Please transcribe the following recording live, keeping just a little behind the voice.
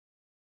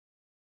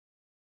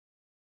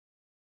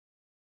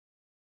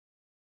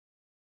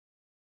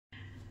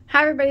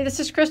Hi everybody, this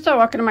is Crystal.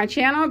 Welcome to my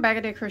channel,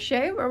 Bagoday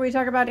Crochet, where we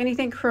talk about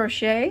anything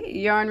crochet,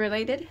 yarn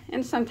related,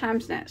 and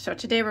sometimes knit. So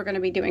today we're going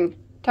to be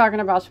talking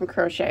about some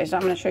crochet. So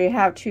I'm going to show you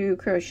how to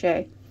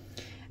crochet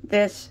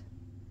this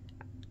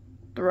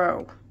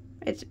row.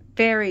 It's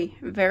very,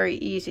 very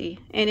easy,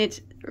 and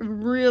it's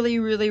really,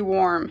 really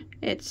warm.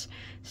 It's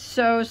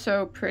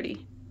so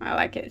pretty. I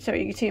like it. So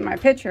you can see in my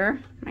picture,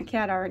 my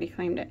cat already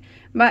claimed it,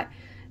 but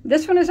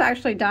this one is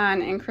actually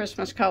done in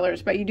Christmas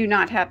colors, but you do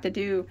not have to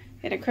do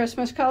it in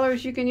Christmas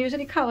colors. You can use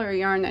any color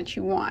yarn that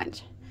you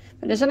want.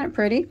 But isn't it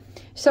pretty?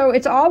 So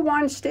it's all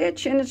one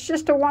stitch, and it's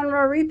just a one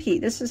row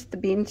repeat. This is the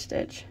bean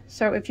stitch.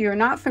 So if you're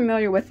not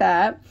familiar with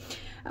that,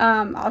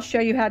 I'll show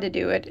you how to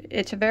do it.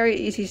 It's a very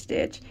easy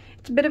stitch.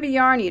 It's a bit of a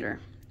yarn eater,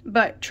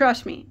 but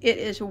trust me, it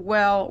is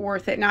well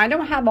worth it. Now I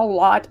don't have a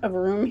lot of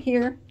room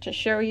here to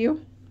show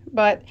you,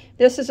 but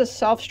this is a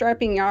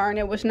self-striping yarn.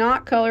 It was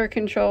not color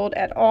controlled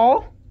at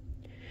all.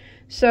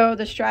 So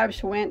the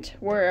stripes went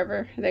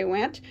wherever they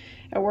went.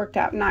 It worked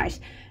out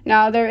nice.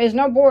 Now there is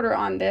no border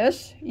on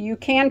this. You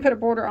can put a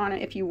border on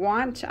it if you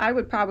want. I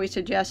would probably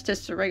suggest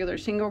just a regular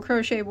single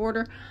crochet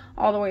border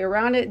all the way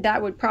around it.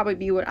 That would probably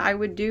be what I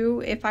would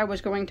do if I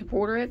was going to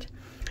border it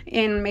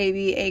in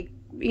maybe a,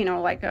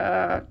 like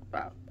a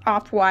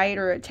off-white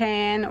or a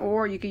tan,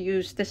 or you could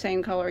use the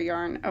same color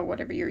yarn or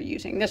whatever you're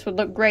using. This would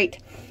look great.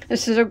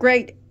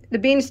 The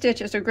bean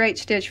stitch is a great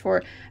stitch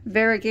for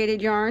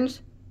variegated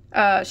yarns,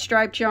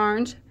 striped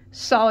yarns,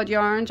 solid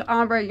yarns,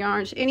 ombre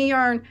yarns, any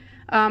yarn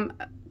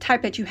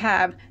type that you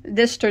have.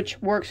 This stitch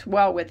works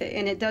well with it,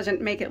 and it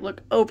doesn't make it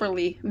look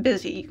overly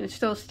busy. You can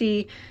still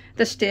see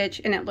the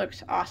stitch, and it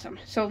looks awesome.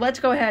 So let's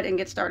go ahead and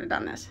get started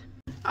on this.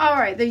 All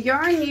right, the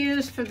yarn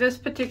used for this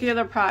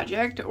particular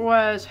project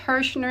was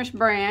Hirschner's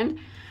brand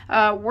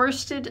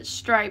worsted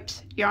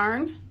stripes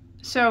yarn.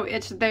 So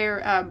it's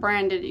their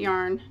branded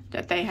yarn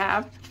that they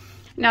have.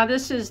 Now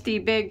this is the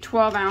big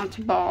 12-ounce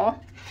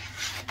ball.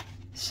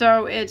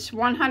 So it's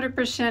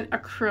 100%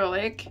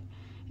 acrylic.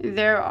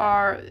 There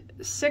are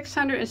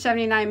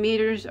 679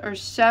 meters or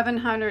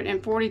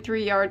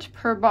 743 yards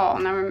per ball.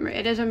 Now remember,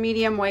 it is a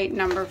medium weight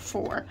number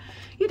 4.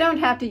 You don't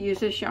have to use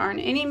this yarn.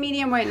 Any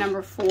medium weight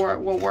number 4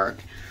 will work.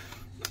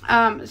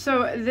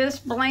 So this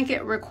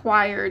blanket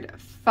required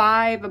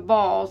 5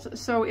 balls.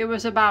 So it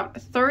was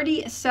about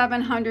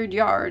 3,700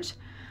 yards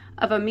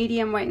of a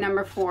medium weight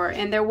number 4.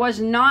 And there was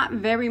not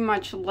very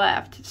much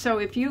left. So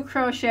if you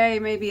crochet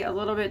maybe a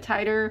little bit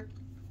tighter,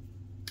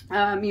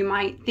 you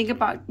might think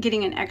about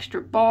getting an extra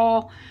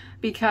ball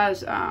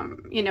because,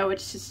 it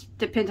just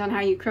depends on how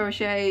you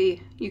crochet.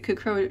 You could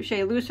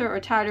crochet looser or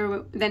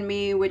tighter than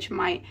me, which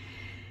might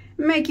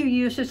make you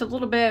use just a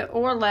little bit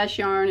or less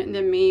yarn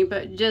than me,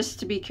 but just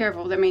to be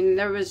careful. I mean,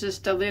 there was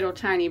just a little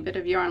tiny bit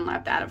of yarn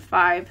left out of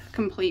 5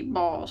 complete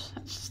balls.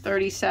 That's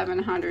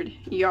 3,700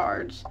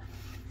 yards.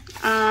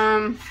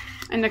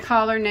 And the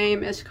color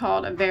name is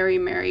called a Very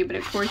Merry, but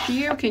of course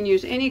you can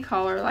use any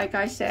color, like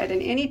I said,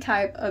 and any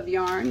type of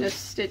yarn. This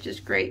stitch is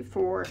great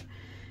for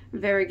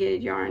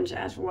variegated yarns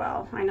as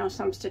well. I know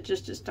some stitches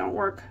just don't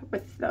work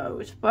with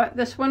those, but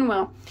this one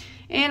will.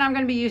 And I'm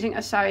going to be using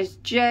a size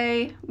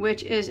J,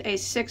 which is a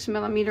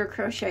 6mm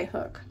crochet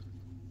hook.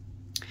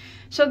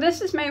 So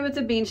this is made with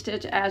the bean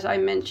stitch, as I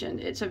mentioned.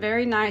 It's a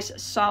very nice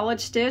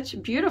solid stitch,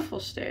 beautiful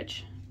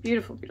stitch,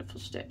 beautiful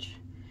stitch.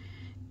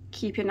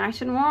 Keep you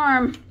nice and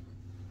warm.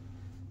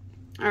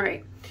 All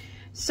right,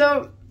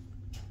 so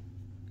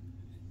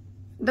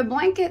the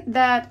blanket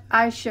that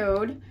I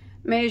showed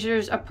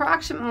measures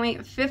approximately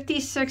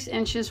 56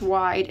 inches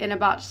wide and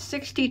about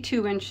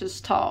 62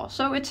 inches tall.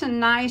 So it's a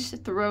nice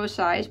throw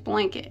size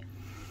blanket.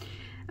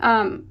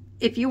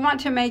 If you want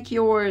to make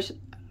yours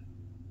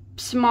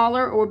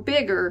smaller or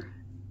bigger,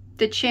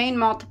 the chain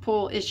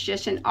multiple is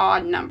just an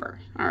odd number.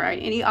 All right,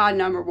 any odd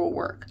number will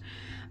work.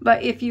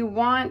 But if you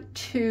want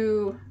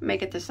to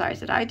make it the size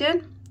that I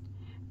did,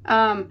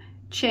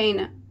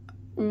 chain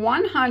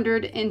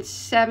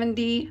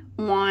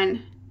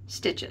 171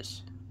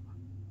 stitches.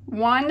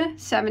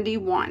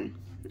 171.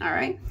 All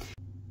right,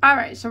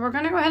 so we're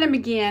going to go ahead and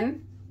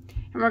begin,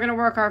 and we're going to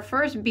work our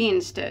first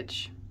bean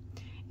stitch,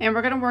 and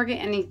we're going to work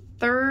it in the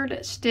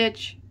 3rd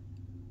stitch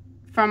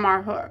from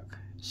our hook.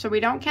 So we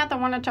don't count the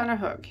one that's on our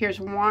hook.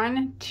 Here's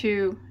 1,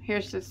 2,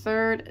 here's the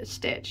 3rd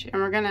stitch,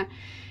 and we're going to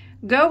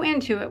go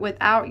into it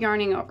without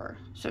yarning over.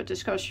 So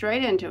just go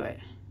straight into it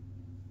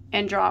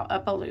and draw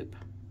up a loop.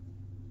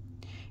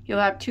 You'll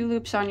have 2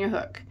 loops on your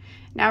hook.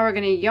 Now we're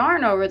going to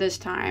yarn over this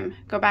time,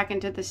 go back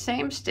into the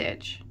same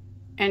stitch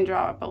and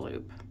draw up a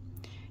loop.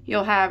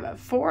 You'll have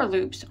 4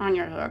 loops on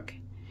your hook.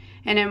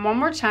 And then one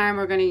more time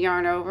we're going to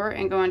yarn over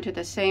and go into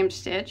the same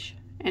stitch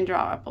and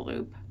draw up a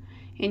loop.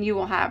 And you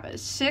will have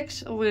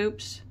 6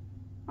 loops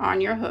on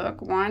your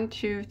hook. 1,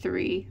 2,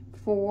 3,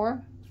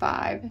 4,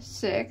 5,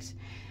 6.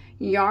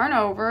 Yarn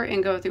over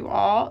and go through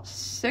all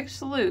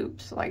 6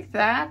 loops like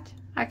that.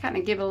 I kind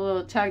of give it a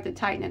little tug to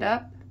tighten it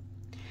up.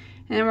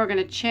 And then we're going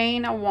to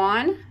chain a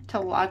 1 to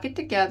lock it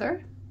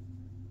together.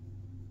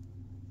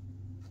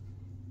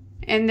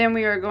 And then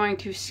we are going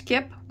to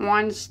skip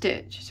one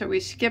stitch. So we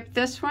skip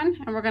this one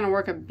and we're going to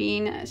work a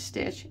bean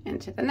stitch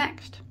into the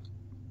next.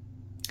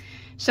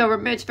 So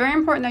it's very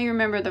important that you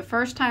remember the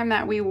first time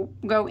that we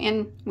go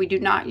in, we do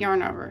not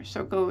yarn over.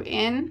 So go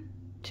in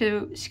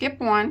to skip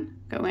one,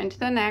 go into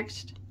the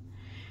next,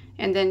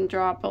 and then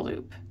drop a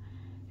loop.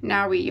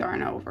 Now we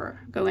yarn over,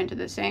 go into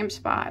the same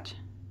spot,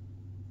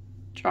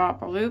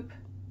 drop a loop.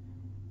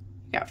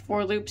 You got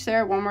 4 loops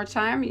there. One more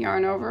time,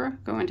 yarn over,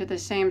 go into the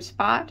same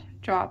spot,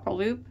 drop a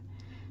loop.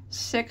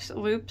 6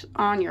 loops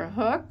on your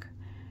hook,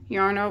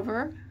 yarn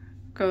over,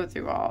 go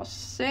through all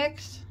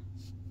 6,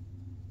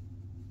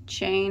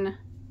 chain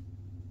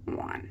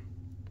 1.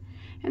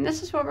 And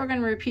this is what we're going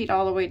to repeat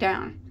all the way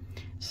down.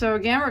 So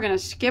again, we're going to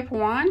skip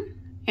one,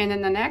 and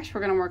then the next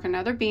we're going to work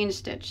another bean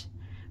stitch.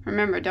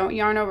 Remember, don't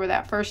yarn over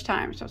that first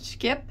time. So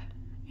skip,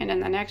 and then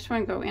the next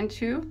one, go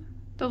into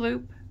the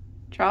loop,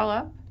 draw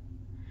up,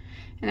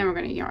 and then we're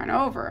going to yarn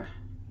over,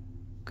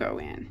 go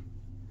in,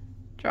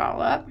 draw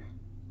up.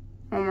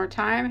 One more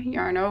time,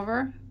 yarn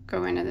over,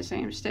 go into the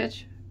same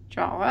stitch,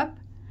 draw up,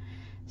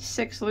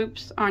 6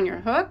 loops on your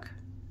hook,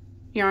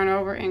 yarn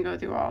over and go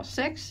through all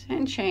 6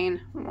 and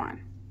chain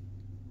 1.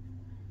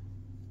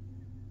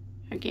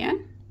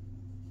 Again,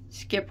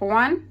 skip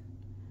one,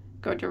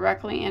 go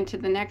directly into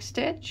the next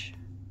stitch,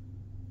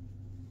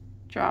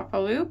 drop a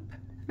loop,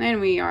 then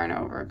we yarn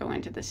over, go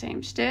into the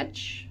same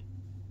stitch,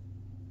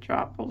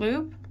 drop a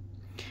loop.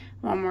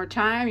 One more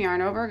time,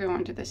 yarn over, go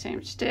into the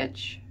same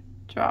stitch,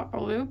 drop a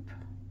loop.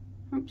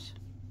 Oops.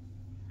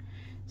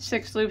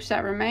 6 loops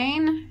that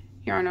remain,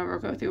 yarn over,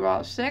 go through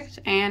all 6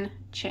 and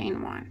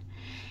chain 1.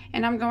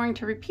 And I'm going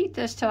to repeat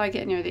this till I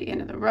get near the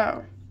end of the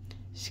row.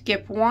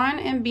 Skip one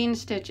and bean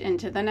stitch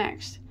into the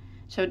next.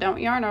 So don't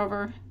yarn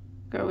over,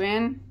 go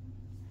in,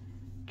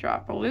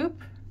 drop a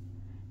loop,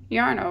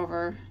 yarn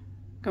over,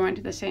 go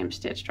into the same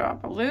stitch,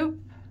 drop a loop,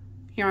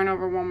 yarn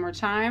over one more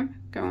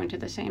time, go into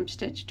the same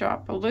stitch,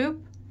 drop a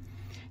loop,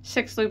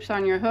 6 loops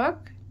on your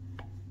hook,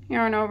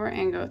 yarn over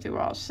and go through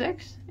all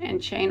 6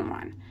 and chain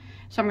 1.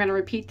 So I'm going to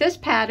repeat this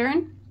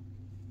pattern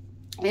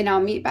and I'll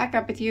meet back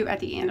up with you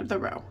at the end of the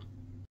row.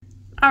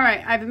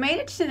 Alright, I've made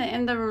it to the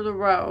end of the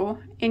row,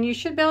 and you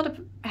should be able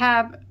to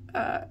have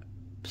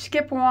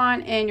skip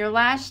one, and your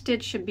last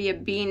stitch should be a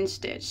bean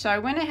stitch. So I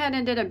went ahead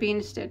and did a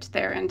bean stitch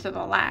there into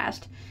the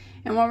last,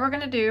 and what we're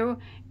going to do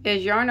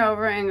is yarn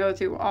over and go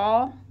through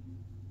all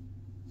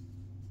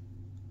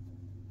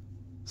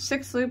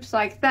 6 loops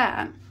like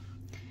that.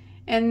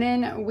 And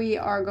then we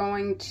are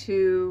going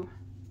to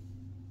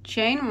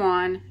chain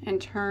 1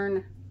 and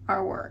turn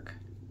our work.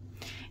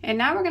 And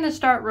now we're going to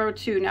start row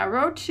 2. Now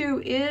row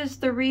 2 is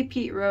the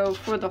repeat row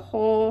for the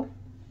whole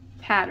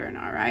pattern,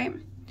 all right?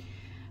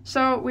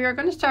 So we are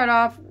going to start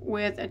off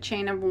with a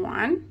chain of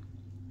 1,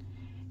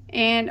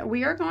 and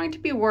we are going to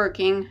be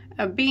working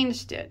a bean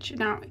stitch.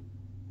 Now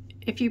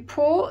if you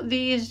pull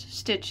these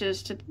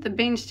stitches to the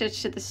bean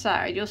stitch to the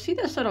side, you'll see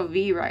this little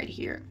V right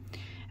here.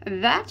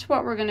 That's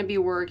what we're going to be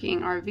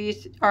working our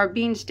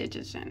bean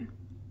stitches in.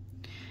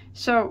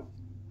 So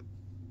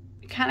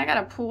you kind of got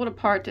to pull it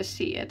apart to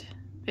see it.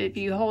 If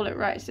you hold it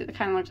right, so it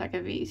kind of looks like a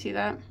V. See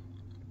that?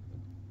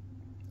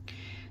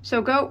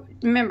 So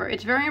remember,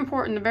 it's very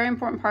important. The very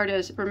important part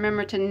is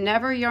remember to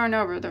never yarn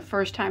over the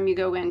first time you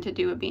go in to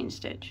do a bean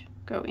stitch.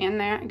 Go in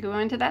there, go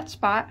into that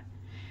spot,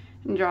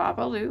 and drop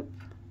a loop,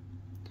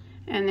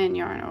 and then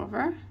yarn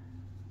over.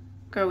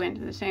 Go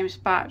into the same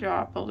spot,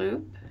 drop a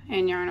loop,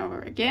 and yarn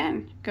over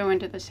again. Go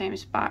into the same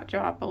spot,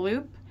 drop a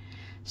loop.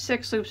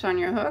 6 loops on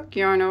your hook,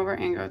 yarn over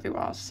and go through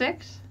all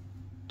 6,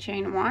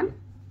 chain 1.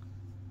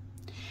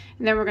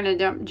 And then we're going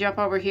to jump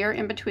over here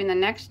in between the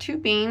next 2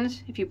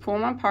 beans. If you pull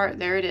them apart,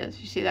 there it is.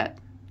 You see that?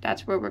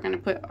 That's where we're going to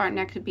put our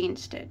next bean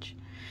stitch.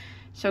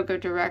 So go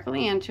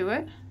directly into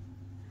it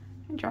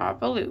and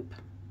drop a loop.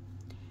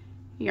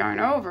 Yarn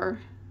over,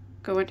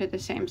 go into the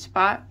same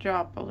spot,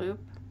 drop a loop.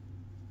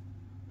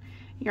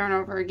 Yarn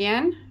over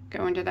again,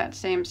 go into that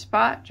same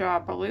spot,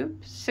 drop a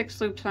loop.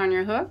 6 loops on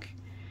your hook,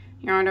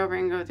 yarn over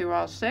and go through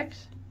all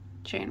 6,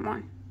 chain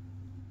 1.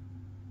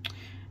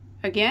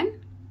 Again,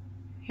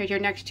 here's your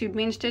next 2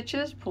 bean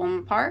stitches, pull them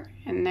apart,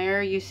 and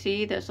there you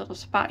see this little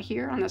spot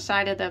here on the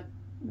side of the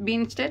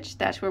bean stitch.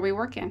 That's where we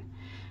work in.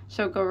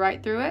 So go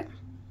right through it,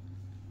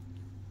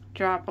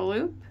 drop a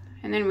loop,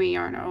 and then we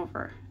yarn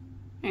over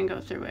and go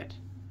through it.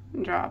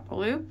 Drop a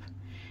loop,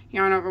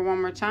 yarn over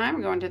one more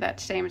time, go into that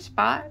same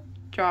spot,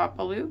 drop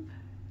a loop,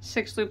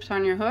 6 loops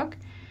on your hook,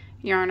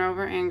 yarn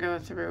over and go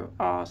through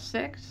all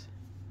 6,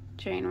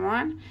 chain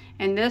 1,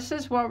 and this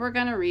is what we're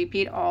going to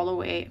repeat all the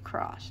way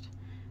across.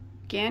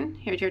 Again,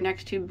 here's your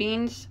next 2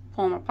 beans,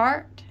 pull them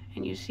apart,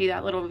 and you see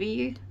that little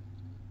V.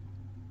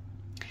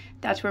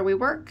 That's where we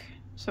work.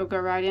 So go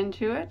right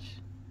into it,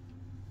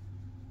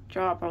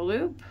 drop a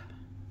loop,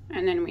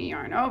 and then we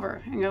yarn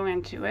over and go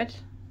into it,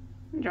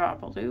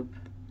 drop a loop.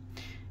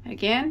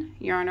 Again,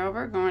 yarn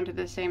over, go into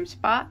the same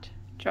spot,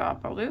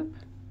 drop a loop,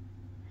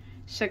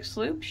 6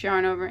 loops,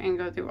 yarn over and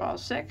go through all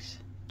 6,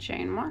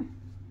 chain 1.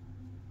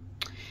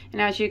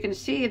 And as you can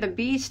see, the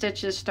B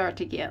stitches start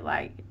to get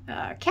like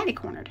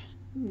catty-cornered.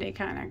 they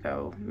kind of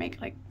go make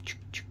like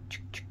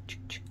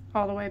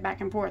all the way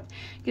back and forth.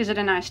 Gives it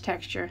a nice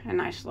texture, a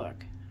nice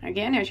look.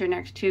 Again, here's your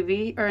next two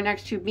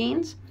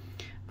beans.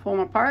 Pull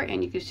them apart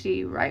and you can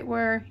see right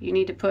where you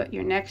need to put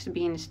your next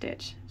bean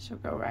stitch. So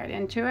go right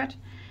into it,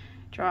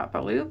 draw up a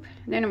loop,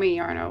 then we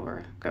yarn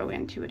over, go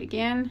into it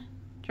again,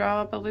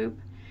 draw up a loop,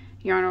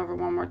 yarn over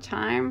one more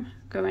time,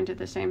 go into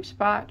the same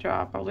spot,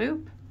 draw up a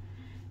loop,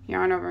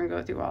 yarn over and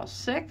go through all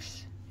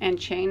 6 and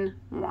chain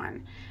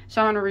 1.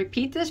 So I'm going to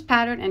repeat this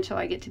pattern until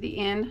I get to the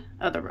end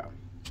of the row.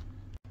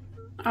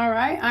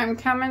 Alright, I'm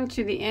coming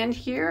to the end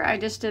here. I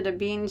just did a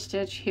bean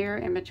stitch here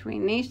in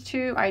between these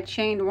two. I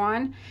chained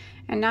 1,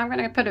 and now I'm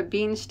going to put a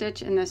bean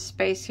stitch in this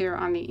space here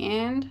on the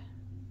end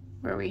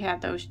where we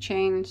have those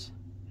chains.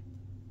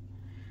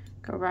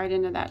 Go right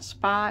into that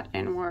spot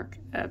and work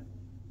a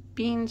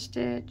bean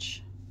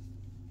stitch.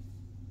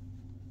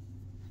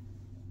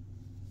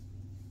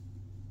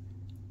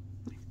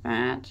 Like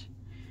that.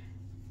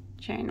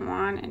 Chain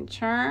 1 and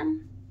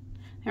turn.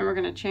 And we're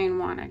going to chain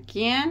 1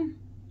 again.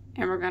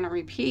 And we're going to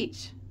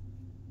repeat.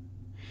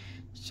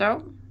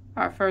 So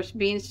our first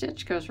bean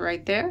stitch goes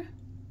right there,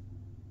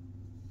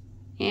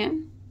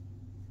 in,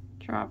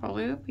 drop a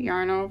loop,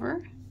 yarn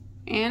over,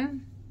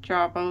 in,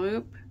 drop a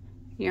loop,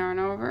 yarn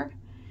over,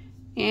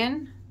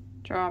 in,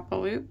 drop a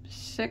loop,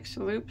 6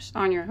 loops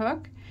on your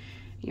hook,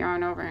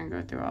 yarn over and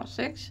go through all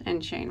 6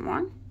 and chain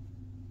 1.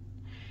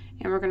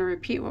 And we're going to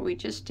repeat what we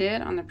just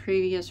did on the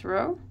previous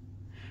row.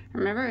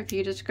 Remember, if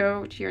you just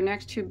go to your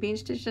next 2 bean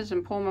stitches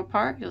and pull them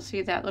apart, you'll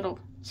see that little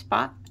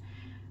spot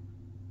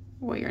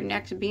where your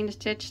next bean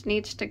stitch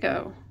needs to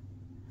go.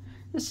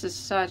 This is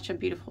such a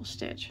beautiful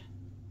stitch.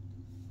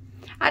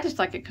 I just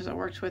like it because it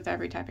works with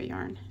every type of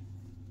yarn.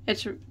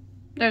 There's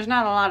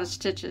not a lot of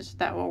stitches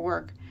that will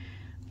work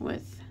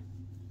with,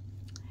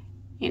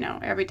 you know,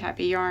 every type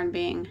of yarn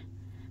being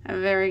a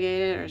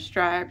variegated or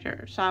striped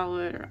or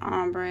solid or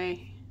ombre.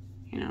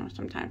 You know,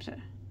 sometimes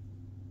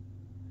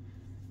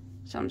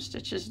some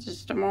stitches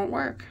just won't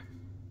work,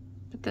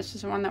 but this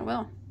is one that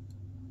will.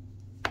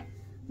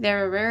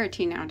 They're a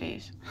rarity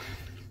nowadays.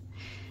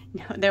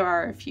 No, there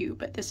are a few,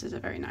 but this is a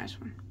very nice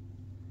one.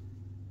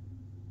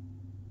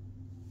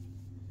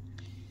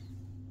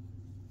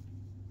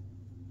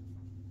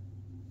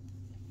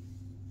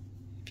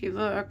 If you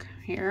look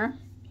here,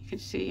 you can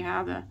see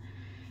how the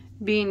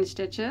bean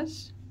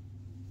stitches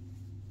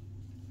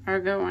are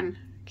going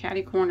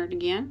catty-cornered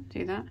again.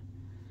 See that?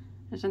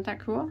 Isn't that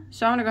cool?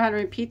 So I'm going to go ahead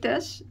and repeat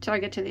this until I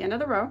get to the end of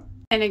the row.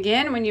 And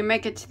again, when you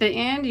make it to the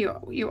end,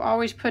 you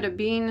always put a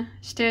bean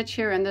stitch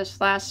here in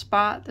this last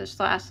spot, this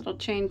last little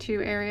chain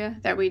 2 area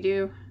that we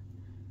do.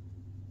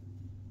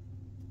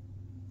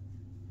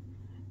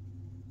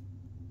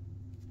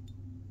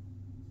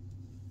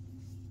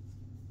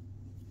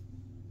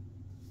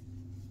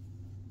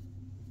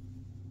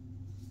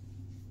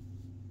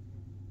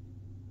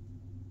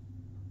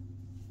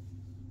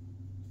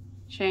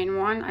 Chain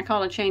 1. I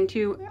call it chain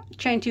 2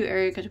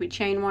 area because we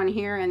chain 1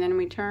 here and then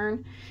we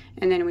turn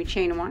and then we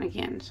chain 1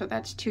 again. So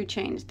that's 2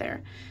 chains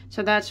there.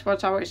 So that's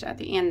what's always at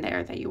the end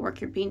there that you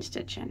work your bean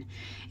stitch in.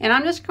 And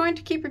I'm just going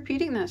to keep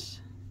repeating this.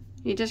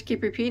 You just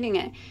keep repeating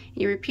it.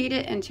 You repeat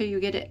it until you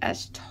get it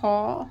as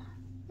tall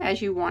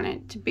as you want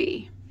it to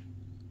be.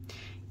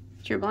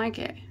 It's your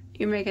blanket.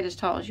 You make it as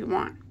tall as you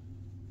want.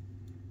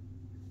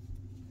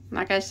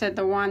 Like I said,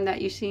 the one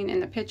that you've seen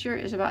in the picture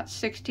is about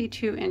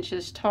 62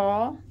 inches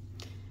tall.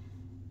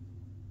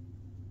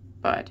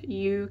 But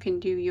you can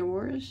do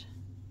yours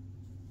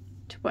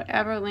to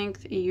whatever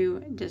length you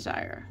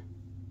desire,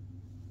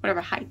 whatever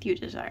height you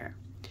desire.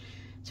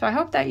 So I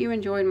hope that you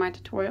enjoyed my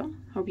tutorial.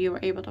 Hope you were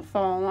able to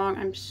follow along.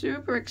 I'm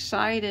super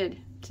excited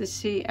to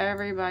see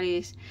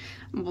everybody's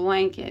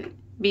blanket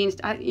beans.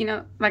 You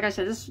know, like I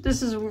said,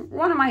 this is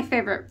one of my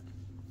favorite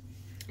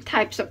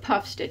types of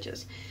puff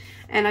stitches.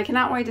 And I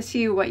cannot wait to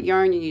see what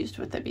yarn you used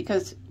with it,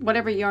 because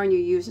whatever yarn you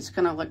use is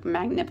going to look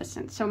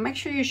magnificent. So make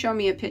sure you show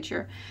me a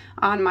picture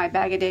on my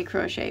Bagoday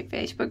Crochet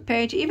Facebook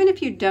page. Even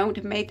if you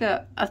don't make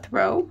a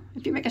throw,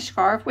 if you make a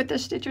scarf with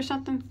this stitch or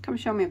something, come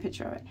show me a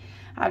picture of it.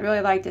 I'd really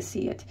like to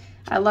see it.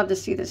 I love to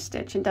see this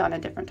stitch and done in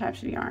different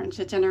types of yarns.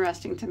 It's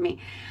interesting to me.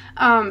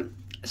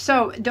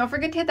 So don't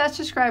forget to hit that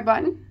subscribe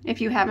button if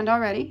you haven't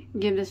already.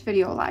 Give this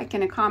video a like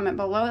and a comment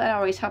below. That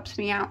always helps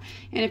me out.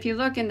 And if you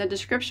look in the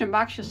description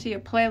box, you'll see a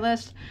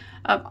playlist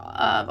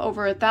of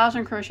over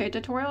 1,000 crochet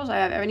tutorials. I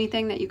have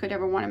anything that you could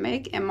ever want to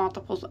make and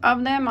multiples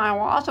of them. I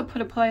will also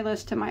put a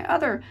playlist to my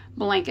other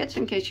blankets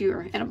in case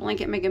you're in a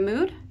blanket making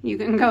mood. You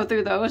can go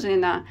through those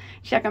and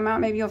check them out.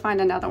 Maybe you'll find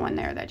another one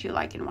there that you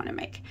like and want to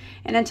make.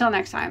 And until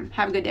next time,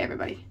 have a good day,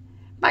 everybody.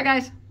 Bye,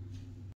 guys.